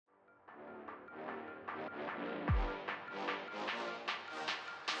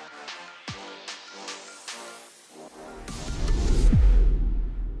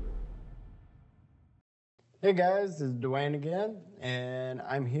Hey guys, this is Dwayne again, and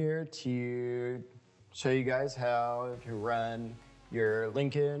I'm here to show you guys how to run your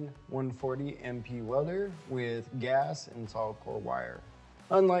Lincoln 140 MP welder with gas and solid core wire.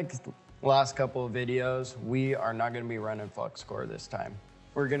 Unlike the last couple of videos, we are not going to be running Flux Core this time.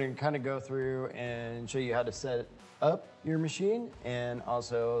 We're going to kind of go through and show you how to set up your machine and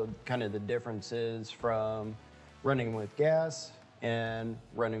also kind of the differences from running with gas and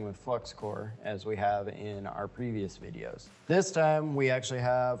running with Flux Core as we have in our previous videos. This time we actually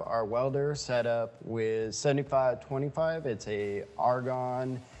have our welder set up with 7525. It's a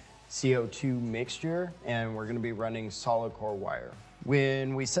argon CO2 mixture, and we're gonna be running solid core wire.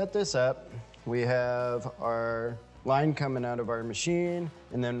 When we set this up, we have our line coming out of our machine,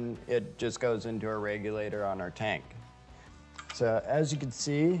 and then it just goes into our regulator on our tank. So as you can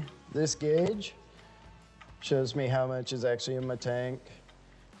see, this gauge shows me how much is actually in my tank.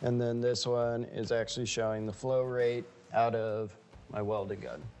 And then this one is actually showing the flow rate out of my welding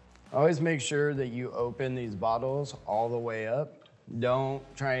gun. Always make sure that you open these bottles all the way up. Don't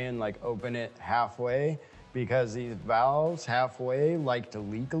try and open it halfway, because these valves halfway like to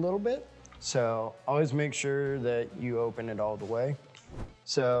leak a little bit. So always make sure that you open it all the way.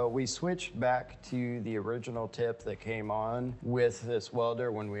 So we switched back to the original tip that came on with this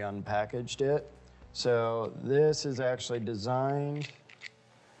welder when we unpackaged it. So this is actually designed,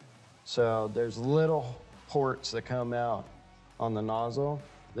 so there's little ports that come out on the nozzle.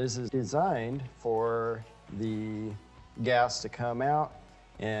 This is designed for the gas to come out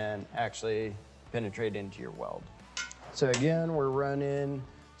and actually penetrate into your weld. So again, we're running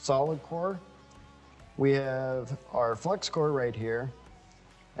solid core. We have our Flux Core right here.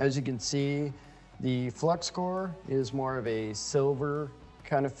 As you can see, the Flux Core is more of a silver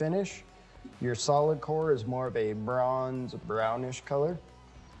kind of finish. Your solid core is more of a bronze, brownish color.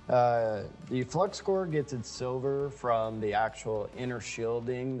 The Flux Core gets its silver from the actual inner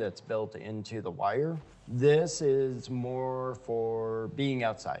shielding that's built into the wire. This is more for being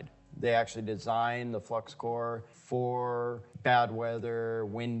outside. They actually designed the Flux Core for bad weather,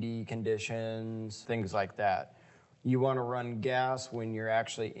 windy conditions, things like that. You want to run gas when you're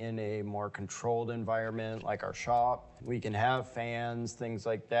actually in a more controlled environment like our shop. We can have fans, things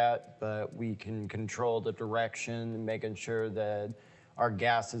like that, but we can control the direction, making sure that our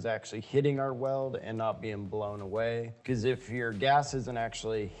gas is actually hitting our weld and not being blown away. Because if your gas isn't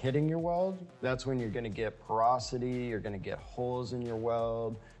actually hitting your weld, that's when you're going to get porosity, you're going to get holes in your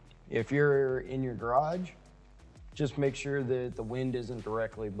weld. If you're in your garage, just make sure that the wind isn't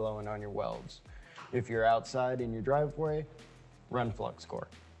directly blowing on your welds. If you're outside in your driveway, run Flux Core.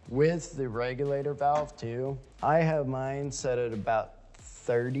 With the regulator valve too, I have mine set at about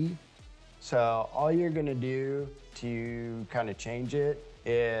 30. So all you're gonna do to kind of change it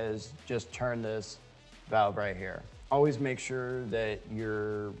is just turn this valve right here. Always make sure that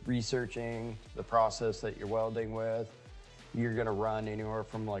you're researching the process that you're welding with. You're gonna run anywhere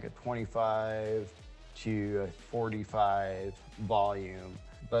from a 25 to a 45 volume.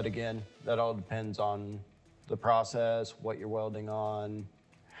 But again, that all depends on the process, what you're welding on,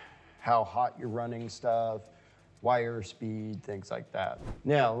 how hot you're running stuff, wire speed, things like that.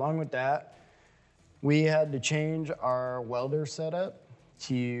 Now, along with that, we had to change our welder setup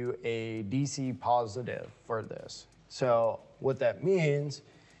to a DC positive for this. So what that means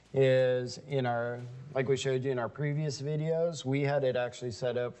is like we showed you in our previous videos, we had it actually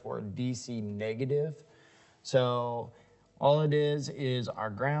set up for DC negative. So all it is our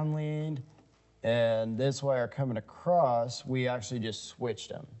ground lead, and this wire coming across, we actually just switched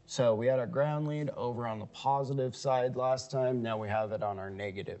them. So we had our ground lead over on the positive side last time, now we have it on our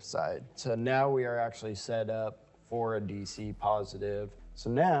negative side. So now we are actually set up for a DC positive.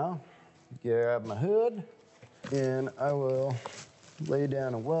 So now, grab my hood, and I will lay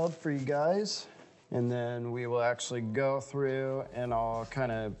down a weld for you guys, and then we will actually go through and I'll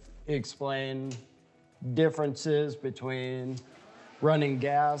kind of explain differences between running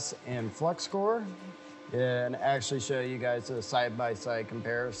gas and Flux Core and actually show you guys a side-by-side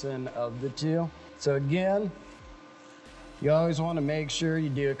comparison of the two. So again, you always want to make sure you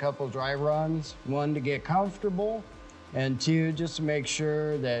do a couple dry runs, one to get comfortable, and two, just to make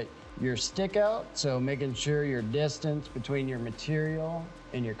sure that your stick out, so making sure your distance between your material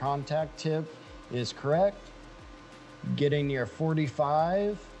and your contact tip is correct, getting your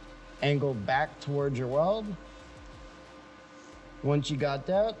 45 angled back towards your weld. Once you got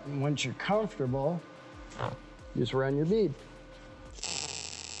that, and once you're comfortable, just run your bead.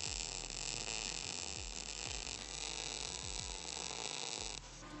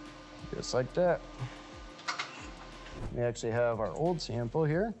 Just like that. We actually have our old sample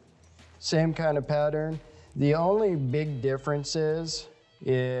here. Same kind of pattern. The only big difference is,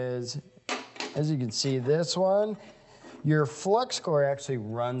 as you can see, this one, your Flux Core actually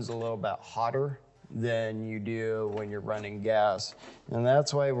runs a little bit hotter than you do when you're running gas. And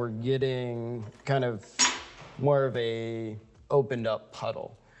that's why we're getting kind of more of a opened up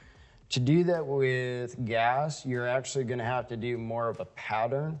puddle. To do that with gas, you're actually gonna have to do more of a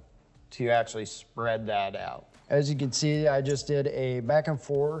pattern to actually spread that out. As you can see, I just did a back and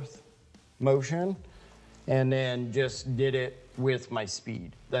forth motion and then just did it with my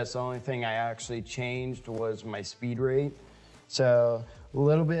speed. That's the only thing I actually changed was my speed rate. So a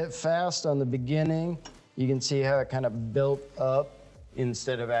little bit fast on the beginning. You can see how it kind of built up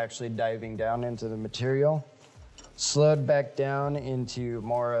instead of actually diving down into the material. Slowed back down into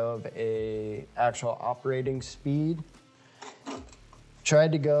more of a actual operating speed.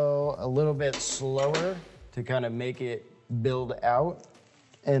 Tried to go a little bit slower to kind of make it build out,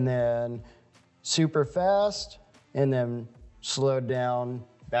 and then super fast, and then slowed down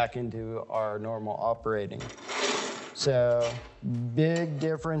back into our normal operating. So big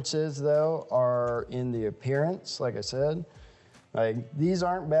differences though are in the appearance, like I said. Like these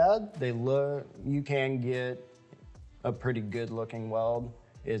aren't bad. They look, you can get a pretty good looking weld.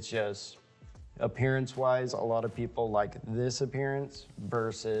 It's just appearance wise, a lot of people like this appearance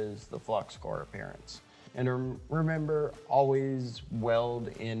versus the Flux Core appearance. And remember, always weld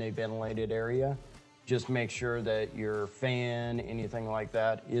in a ventilated area. Just make sure that your fan, anything like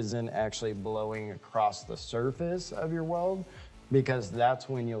that, isn't actually blowing across the surface of your weld, because that's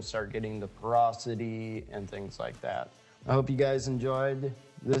when you'll start getting the porosity and things like that. I hope you guys enjoyed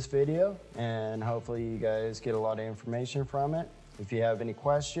this video, and hopefully you guys get a lot of information from it. If you have any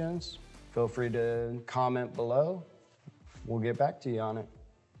questions, feel free to comment below. We'll get back to you on it.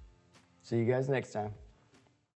 See you guys next time.